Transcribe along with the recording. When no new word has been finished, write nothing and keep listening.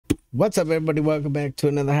What's up, everybody? Welcome back to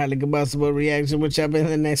another highly combustible reaction, which I've been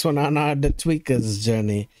the next one on our the Tweekaz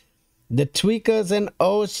journey. The Tweekaz and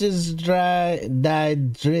Oesch's Dritten.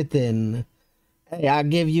 Hey, I'll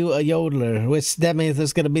give you a Jodler, which that means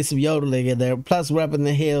there's going to be some yodeling in there. Plus, we're up in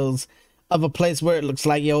the hills of a place where it looks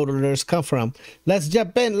like yodelers come from. Let's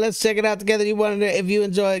jump in. Let's check it out together. You want to, if you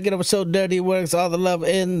enjoy it, get over So Dirty Works, all the love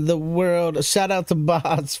in the world. Shout out to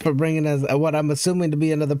Bots for bringing us what I'm assuming to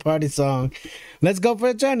be another party song. Let's go for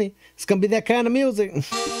a journey. It's going to be that kind of music. I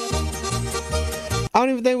don't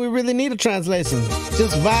even think we really need a translation.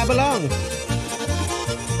 Just vibe along.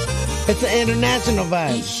 It's an international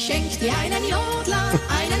vibe. Ich schenk dir einen Jodler,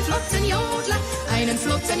 einen flotten Jodler, einen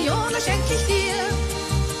flotten Jodler schenk ich dir.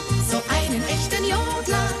 So einen echten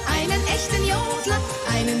Jodler,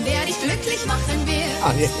 einen der dich glücklich machen wird.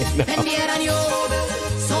 Oh, yeah, no. Wenn dir ein Jodel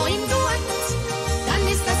so im Duett, dann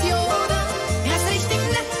ist das Jodel erst richtig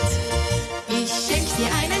nett. Ich schenk dir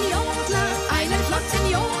einen Jodler, einen flotten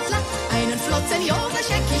Jodler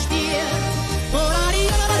schenk ich dir.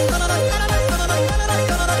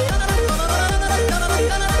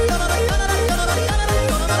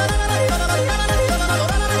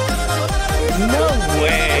 No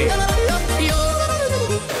way.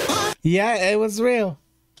 Yeah, it was real.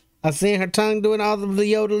 I seen her tongue doing all of the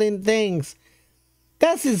yodeling things.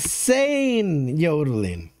 That's insane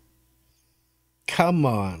yodeling. Come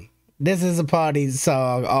on. This is a party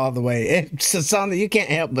song all the way. It's a song that you can't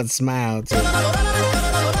help but smile to.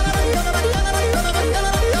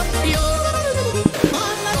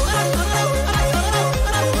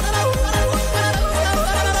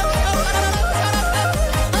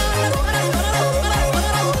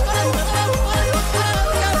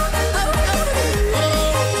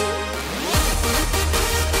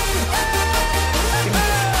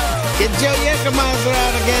 Get your Jägermeister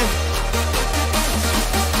out again.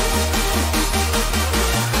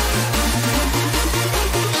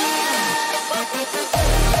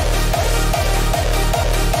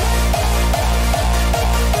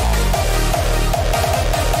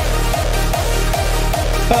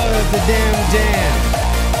 Oh, it's a damn jam.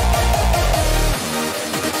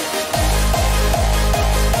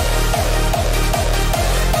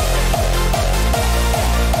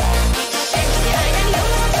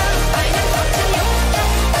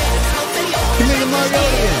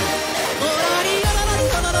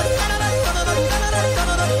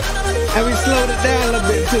 And we slowed it down a little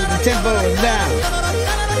bit too. The tempo is down.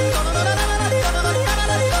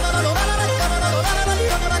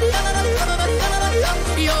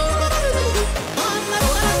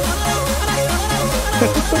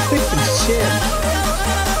 Shit.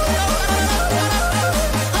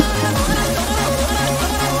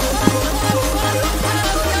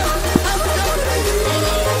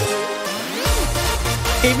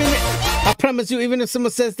 I promise you, even if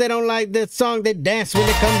someone says they don't like this song, they dance when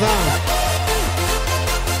it comes on.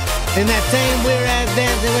 In that same weird ass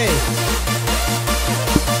dancing way.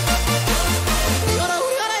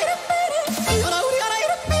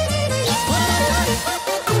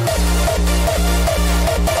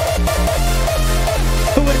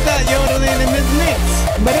 Who would have thought yodeling in this mix?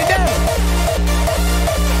 But it does.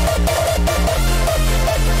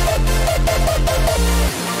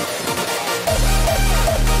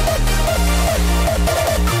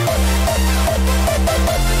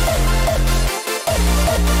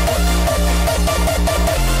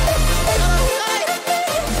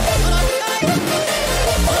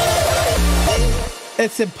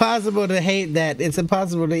 It's impossible to hate that. It's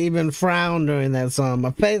impossible to even frown during that song. My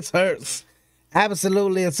face hurts.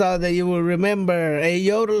 Absolutely a song that you will remember. A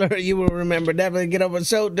yodeler you will remember. Definitely get over.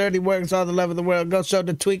 So Dirty Works, all the love of the world. Go show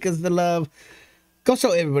the Tweekaz the love. Go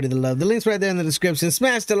show everybody the love. The link's right there in the description.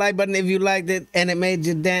 Smash the like button if you liked it and it made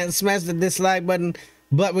you dance. Smash the dislike button,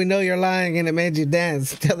 but we know you're lying and it made you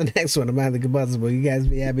dance. Till the next one, I'm highly combustible. You guys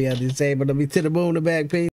be happy, healthy, safe, but I'll be to the moon, the back, peace.